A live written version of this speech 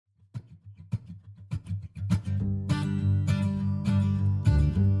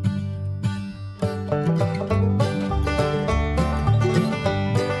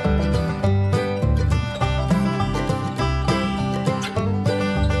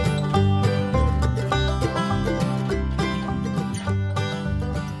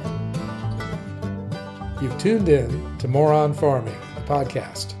tuned in to MOReON Farming, the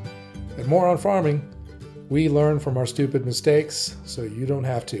podcast. At MOReON Farming, we learn from our stupid mistakes so you don't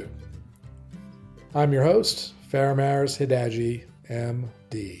have to. I'm your host, Faramars Hidaji,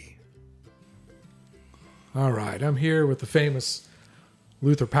 MD. All right, I'm here with the famous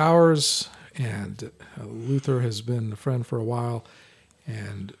Luther Powers, and Luther has been a friend for a while,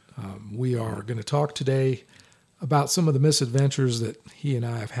 and we are going to talk today about some of the misadventures that he and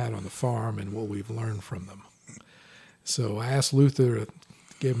I have had on the farm and what we've learned from them. So I asked Luther to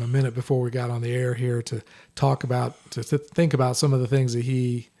give him a minute before we got on the air here to talk about, to think about some of the things that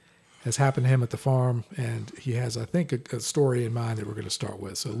he has happened to him at the farm, and he has, I think, a story in mind that we're going to start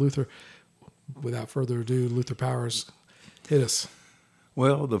with. So Luther, without further ado, Luther Powers, hit us.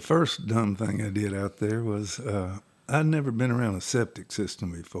 Well, the first dumb thing I did out there was I'd never been around a septic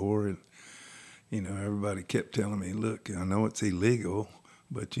system before, and everybody kept telling me, look, I know it's illegal,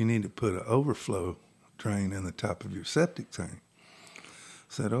 but you need to put an overflow drain in the top of your septic tank. I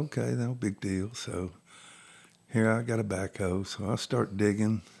said, okay, no big deal. So here I got a backhoe, so I start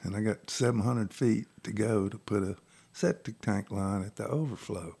digging, and I got 700 feet to go to put a septic tank line at the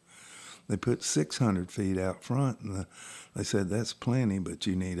overflow. They put 600 feet out front, and they said, that's plenty, but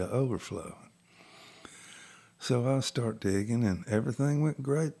you need an overflow. So I start digging, and everything went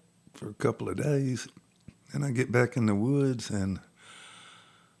great for a couple of days. And I get back in the woods, and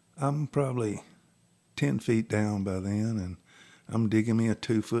I'm probably 10 feet down by then, and I'm digging me a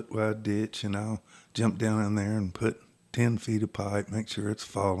 2-foot wide ditch, and I'll jump down in there and put 10 feet of pipe, make sure it's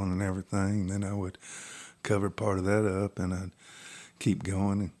falling and everything. And then I would cover part of that up, and I'd keep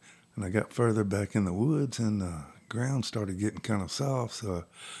going. And I got further back in the woods, and the ground started getting kind of soft, so I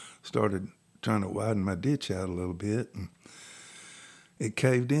started trying to widen my ditch out a little bit, and it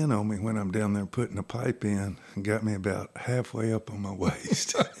caved in on me when I'm down there putting a pipe in and got me about halfway up on my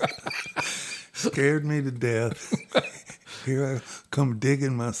waist. Scared me to death. Here I come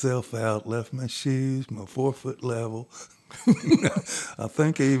digging myself out, left my shoes, my 4-foot level. I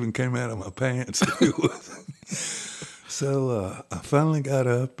think I even came out of my pants. So I finally got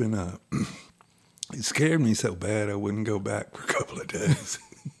up, and it scared me so bad I wouldn't go back for a couple of days.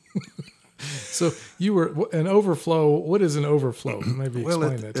 So you were an overflow. What is an overflow? Maybe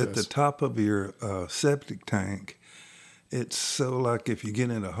explain that to us. At the top of your septic tank, it's so like if you get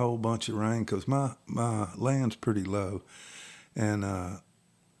in a whole bunch of rain, because my land's pretty low, and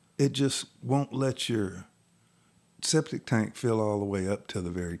it just won't let your septic tank fill all the way up to the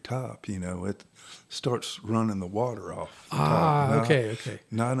very top. It starts running the water off the top. Okay.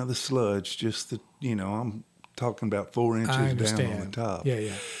 None of the sludge, just the, I'm talking about 4 inches down on the top.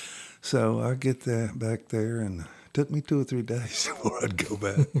 Yeah. So I get that back there, and it took me 2 or 3 days before I'd go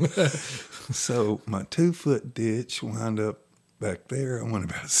back. So my 2-foot ditch wound up back there. I went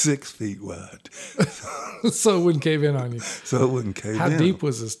about 6 feet wide. So it wouldn't cave in on you. So it wouldn't cave in. How deep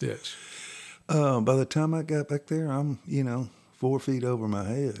was this ditch? By the time I got back there, I'm, 4 feet over my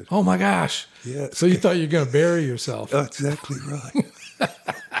head. Oh my gosh. Yeah. So you thought you were going to bury yourself. Exactly right.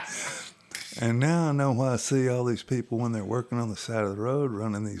 And now I know why I see all these people when they're working on the side of the road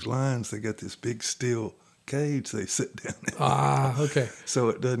running these lines. They got this big steel cage they sit down in. Okay. So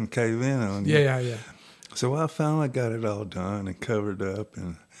it doesn't cave in on you. Yeah. So I finally got it all done and covered up.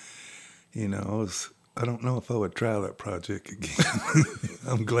 And, I don't know if I would try that project again.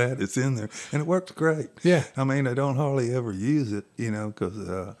 I'm glad it's in there. And it works great. Yeah. I mean, I don't hardly ever use it,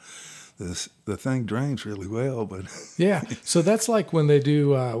 because the thing drains really well, but yeah. So that's like when they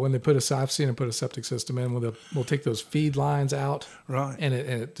do when they I've seen them put a septic system in. We'll take those feed lines out, right, and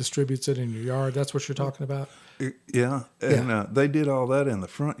it distributes it in your yard. That's what you're talking about. Yeah, and they did all that in the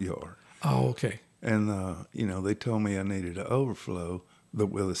front yard. Oh, okay. And they told me I needed an overflow.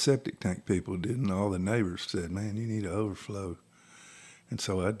 The septic tank people did, and all the neighbors said, "Man, you need an overflow." And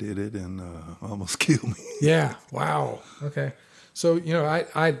so I did it, and almost killed me. Yeah. Wow. Okay. So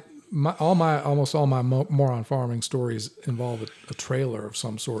almost all my MOReON Farming stories involve a trailer of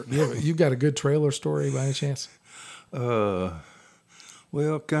some sort. You've got a good trailer story by any chance? Well,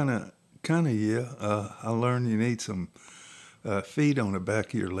 kind of, yeah. I learned you need some feet on the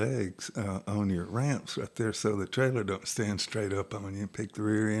back of your legs on your ramps right there, so the trailer don't stand straight up on you and pick the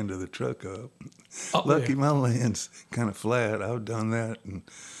rear end of the truck up. Lucky my land's kind of flat. I've done that, and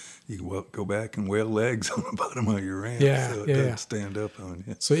you can go back and weld legs on the bottom of your ramp, so it doesn't stand up on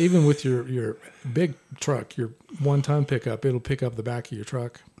you. So even with your big truck, your 1-ton pickup, it'll pick up the back of your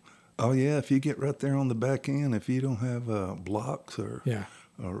truck? Oh, yeah. If you get right there on the back end, if you don't have blocks or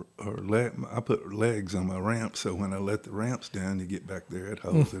I put legs on my ramp, so when I let the ramps down, you get back there, it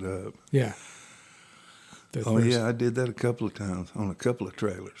holds it up. Yeah. Oh, yeah, I did that a couple of times on a couple of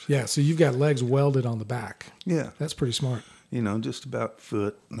trailers. Yeah, so you've got legs welded on the back. Yeah. That's pretty smart. Just about a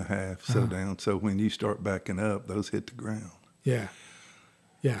foot and a half so down. So when you start backing up, those hit the ground. Yeah.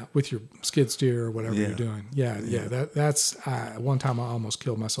 Yeah, with your skid steer or whatever you're doing. Yeah. That's one time I almost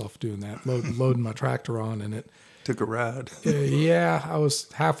killed myself doing that, loading my tractor on, and it took a ride. Yeah, I was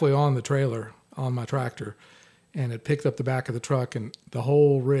halfway on the trailer on my tractor, and it picked up the back of the truck, and the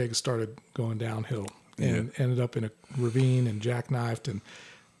whole rig started going downhill and ended up in a ravine and jackknifed, and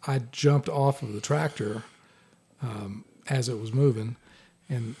I jumped off of the tractor as it was moving,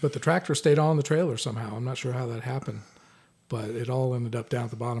 but the tractor stayed on the trailer somehow. I'm not sure how that happened, but it all ended up down at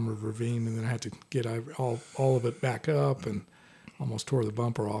the bottom of the ravine, and then I had to get all of it back up and almost tore the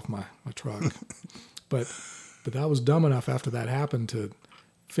bumper off my truck. But I was dumb enough after that happened to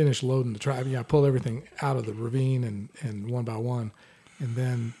finish loading the tractor. I pulled everything out of the ravine and one by one, and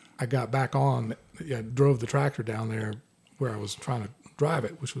then I got back on. I drove the tractor down there where I was trying to drive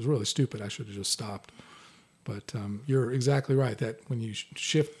it, which was really stupid. I should have just stopped. But you're exactly right that when you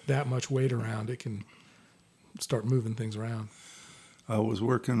shift that much weight around, it can start moving things around. I've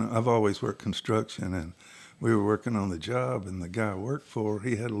always worked construction, and we were working on the job, and the guy I worked for,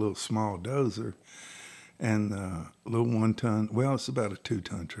 he had a little small dozer and a little 1 ton. Well, it's about a 2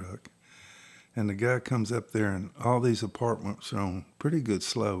 ton truck. And the guy comes up there, and all these apartments are on pretty good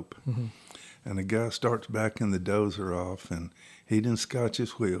slope. Mm-hmm. And the guy starts backing the dozer off, and he didn't scotch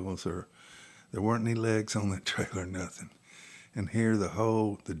his wheels, or there weren't any legs on the trailer, nothing. And here the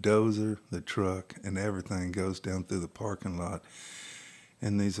dozer, the truck, and everything goes down through the parking lot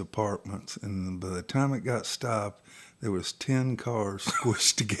in these apartments. And by the time it got stopped, there was 10 cars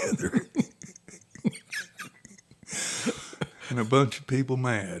squished together. And a bunch of people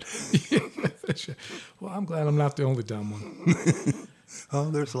mad. Well, I'm glad I'm not the only dumb one. Oh,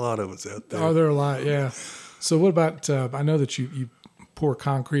 there's a lot of us out there. Oh, there are a lot, yeah. So what about, I know that you pour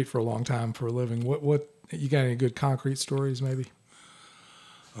concrete for a long time for a living. What you got any good concrete stories maybe?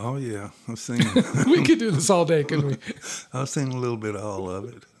 Oh, yeah. I've seen We could do this all day, couldn't we? I've seen a little bit of all of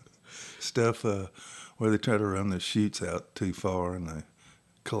it. Stuff where they try to run the chutes out too far and they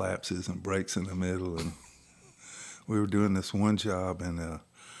collapses and breaks in the middle. And we were doing this one job, and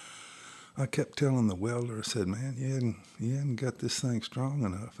I kept telling the welder, I said, man, you hadn't got this thing strong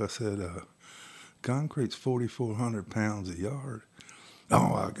enough. I said, concrete's 4,400 pounds a yard.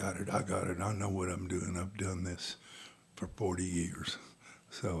 Oh, I got it. I know what I'm doing. I've done this for 40 years.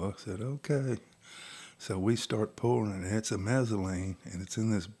 So I said, okay. So we start pouring, and it's a mezzanine, and it's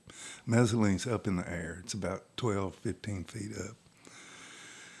in this, mezzanine's up in the air. It's about 12, 15 feet up.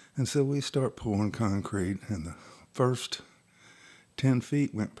 And so we start pouring concrete, and the first 10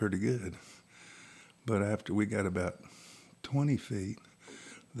 feet went pretty good. But after we got about 20 feet,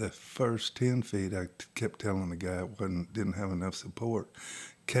 the first 10 feet, I kept telling the guy it didn't have enough support,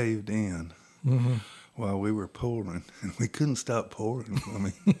 caved in while we were pouring, and we couldn't stop pouring. I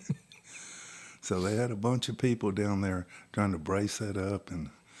mean, so they had a bunch of people down there trying to brace that up, and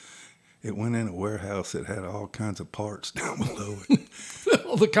it went in a warehouse that had all kinds of parts down below it.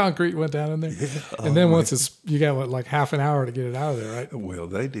 All the concrete went down in there. Yeah. And then once you got like half an hour to get it out of there, right? Well,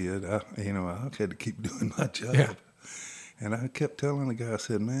 they did. I had to keep doing my job. Yeah. And I kept telling the guy, I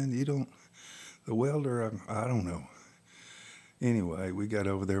said, man, the welder, I don't know. Anyway, we got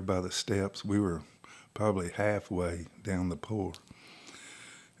over there by the steps. We were probably halfway down the pour.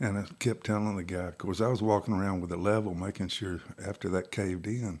 And I kept telling the guy, of course, I was walking around with a level, making sure after that caved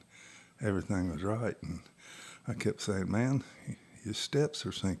in, everything was right. And I kept saying, man, your steps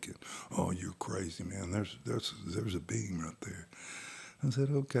are sinking. Oh, you're crazy, man. There's a beam right there. I said,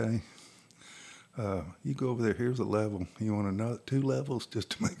 okay. You go over there, here's a level. You want another 2 levels just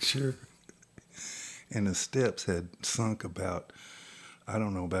to make sure? And the steps had sunk about, I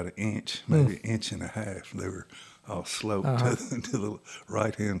don't know, about an inch, maybe an inch and a half. They were all sloped to the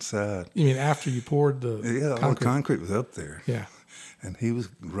right-hand side. You mean after you poured the concrete? All the concrete was up there. Yeah. And he was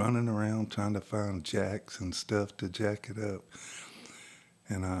running around trying to find jacks and stuff to jack it up.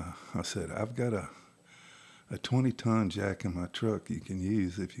 And I said, I've got a 20-ton jack in my truck you can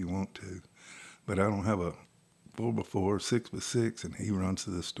use if you want to. But I don't have a 4x4, 6x6, and he runs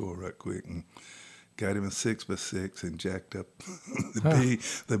to the store right quick and got him a 6x6 and jacked up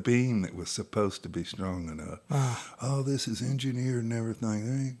the beam that was supposed to be strong enough. Oh, this is engineered and everything.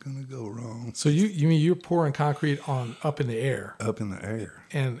 It ain't gonna go wrong. So you mean you're pouring concrete up in the air? Up in the air.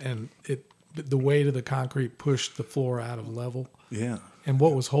 And the weight of the concrete pushed the floor out of level? Yeah. And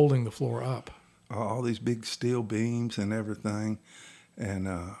what was holding the floor up? All these big steel beams and everything. And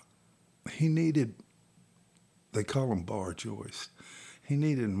he needed, they call them bar joists. He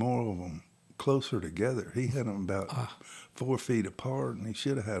needed more of them closer together. He had them about 4 feet apart, and he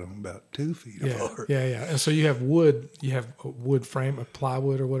should have had them about 2 feet apart. Yeah. And so you have wood. You have a wood frame, a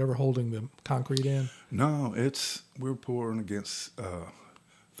plywood or whatever, holding the concrete in. No, we're pouring against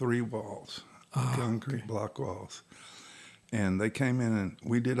 3 walls, concrete block walls. And they came in and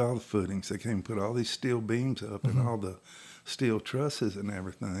we did all the footings. They came and put all these steel beams up and all the steel trusses and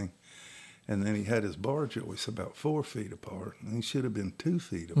everything. And then he had his bar joists about 4 feet apart, and he should have been 2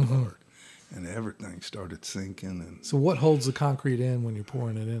 feet apart. And everything started sinking. And so what holds the concrete in when you're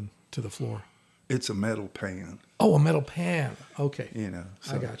pouring it in to the floor? it's a metal pan. Oh, a metal pan. Okay. You know,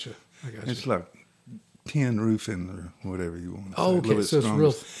 so I got you. it's like tin roofing or whatever you want to say. Oh, okay. So it's real.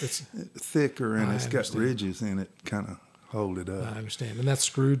 It's thicker and it's got understand. ridges in it, kind of hold it up. I understand, and that's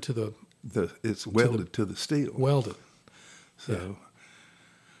screwed to the It's welded to the steel. welded. So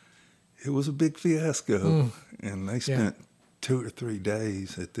it was a big fiasco, and they spent 2 or 3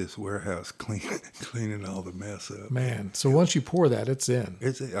 days at this warehouse cleaning all the mess up. Man, so once you pour that, it's in.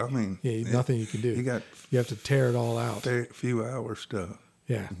 I mean, Nothing you can do. You have to tear it all out. A few hours to,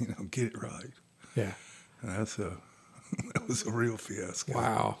 Yeah, get it right. yeah. And that was a real fiasco.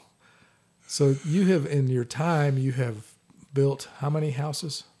 Wow. So you have, in your time, you have built how many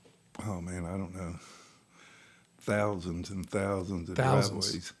houses? Oh man, I don't know. Thousands and thousands of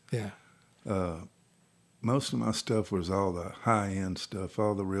Thousands. driveways. Yeah. Most of my stuff was all the high-end stuff,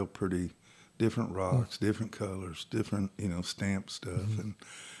 all the real pretty, different rocks, different colors, different, stamp stuff and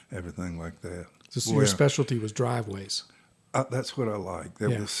everything like that. So your specialty was driveways. That's what I like.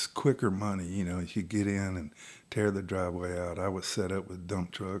 There was quicker money, you get in and tear the driveway out. I was set up with dump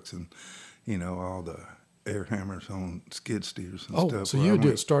trucks and, all the air hammers on skid steers and stuff. Oh, so you would do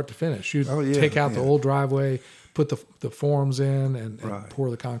it start to finish. You'd take out the old driveway, put the forms in, and pour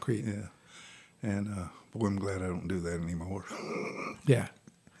the concrete. Yeah. And boy, I'm glad I don't do that anymore. Yeah.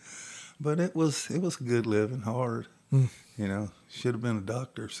 But it was good living, hard. Should have been a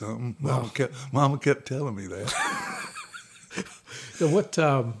doctor or something. Mama kept telling me that. So what?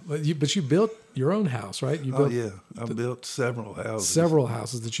 But you built your own house, right? You built I built several houses. Several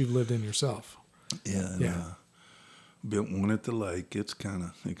houses that you've lived in yourself. Yeah. Built one at the lake. It's kind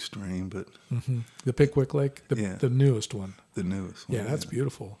of extreme, but the Pickwick Lake, the newest one. The newest one. Yeah, that's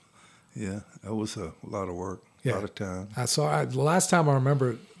beautiful. Yeah, that was a lot of work, a lot of time. The last time I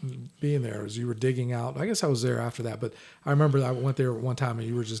remember being there was you were digging out. I guess I was there after that, but I remember I went there one time and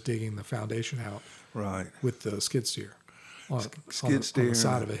you were just digging the foundation out. Right. With the skid steer. On the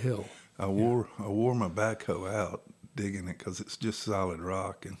side of a hill. I wore my backhoe out digging it because it's just solid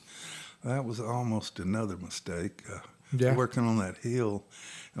rock, and that was almost another mistake. Working on that hill,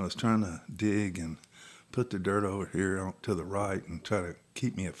 I was trying to dig and put the dirt over here to the right and try to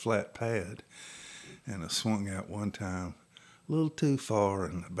keep me a flat pad. And I swung out one time a little too far,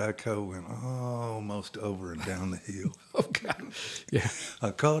 and the backhoe went almost over and down the hill. Oh, God. Yeah.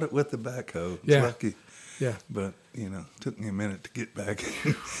 I caught it with the backhoe. It's lucky. Yeah. But, it took me a minute to get back.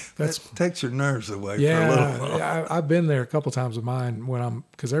 That takes your nerves away for a little while. Yeah, I've been there a couple times with mine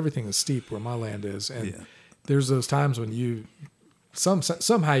because everything is steep where my land is. And there's those times when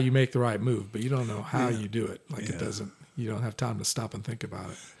somehow you make the right move, but you don't know how you do it. Like you don't have time to stop and think about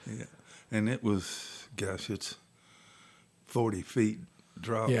it. Yeah. And it was, it's 40 feet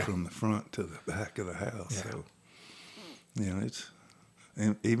drop from the front to the back of the house. Yeah. So,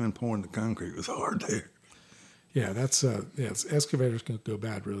 and even pouring the concrete was hard there. Yeah, excavators can go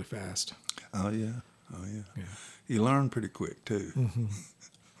bad really fast. Oh yeah. You learn pretty quick too. Mm-hmm.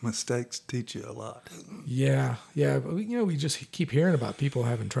 Mistakes teach you a lot. Yeah. But, we just keep hearing about people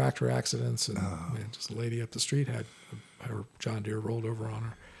having tractor accidents, and just a lady up the street had her John Deere rolled over on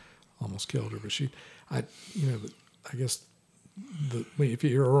her, almost killed her. But I guess if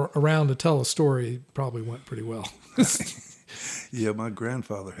you're around to tell a story, it probably went pretty well. Yeah, my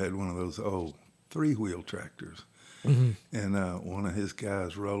grandfather had one of those old 3-wheel tractors, and one of his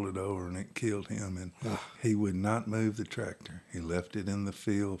guys rolled it over and it killed him, and he would not move the tractor. He left it in the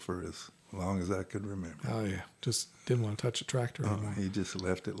field for as long as I could remember. Oh yeah, just didn't want to touch a tractor anymore. He just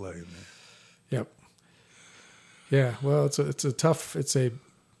left it laying there. Yep. Yeah, well, it's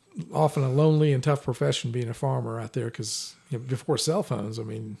often a lonely and tough profession being a farmer out there because before cell phones,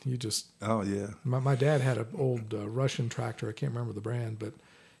 you just. Oh yeah. My dad had an old Russian tractor. I can't remember the brand, but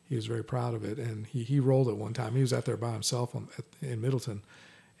he was very proud of it, and he rolled it one time. He was out there by himself in Middleton,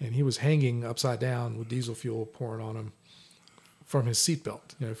 and he was hanging upside down with diesel fuel pouring on him from his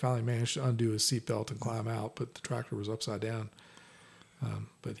seatbelt. Finally managed to undo his seatbelt and climb out, but the tractor was upside down.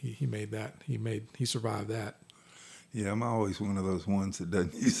 But he made that. He survived that. Yeah, I'm always one of those ones that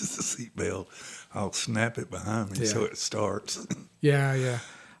doesn't use the seatbelt. I'll snap it behind me so it starts. Yeah.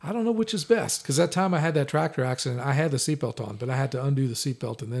 I don't know which is best, because that time I had that tractor accident, I had the seatbelt on, but I had to undo the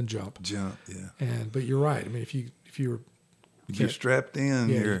seatbelt and then jump. Yeah. But you're right. I mean, if you're strapped in,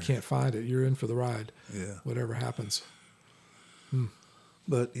 you can't find it. You're in for the ride. Yeah. Whatever happens.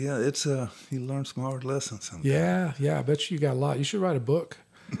 But yeah, it's you learn some hard lessons sometimes. Yeah. I bet you got a lot. You should write a book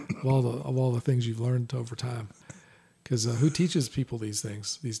of all the things you've learned over time. Because who teaches people these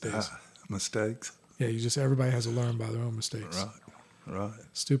things these days? Mistakes. Yeah, everybody has to learn by their own mistakes. Right.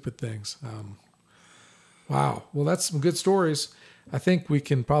 Stupid things. Wow. Well, that's some good stories. I think we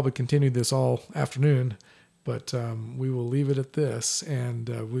can probably continue this all afternoon, but we will leave it at this, and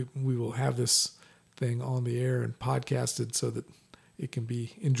we will have this thing on the air and podcasted so that it can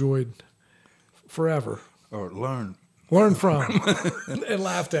be enjoyed forever. Or learn from and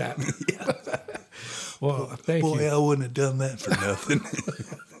laughed at. Yeah. Well, thank you. Boy, I wouldn't have done that for nothing.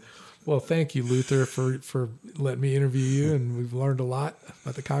 Well, thank you, Luther, for letting me interview you, and we've learned a lot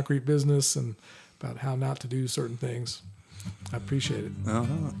about the concrete business and about how not to do certain things. I appreciate it.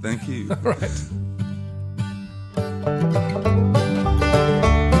 Thank you. All right.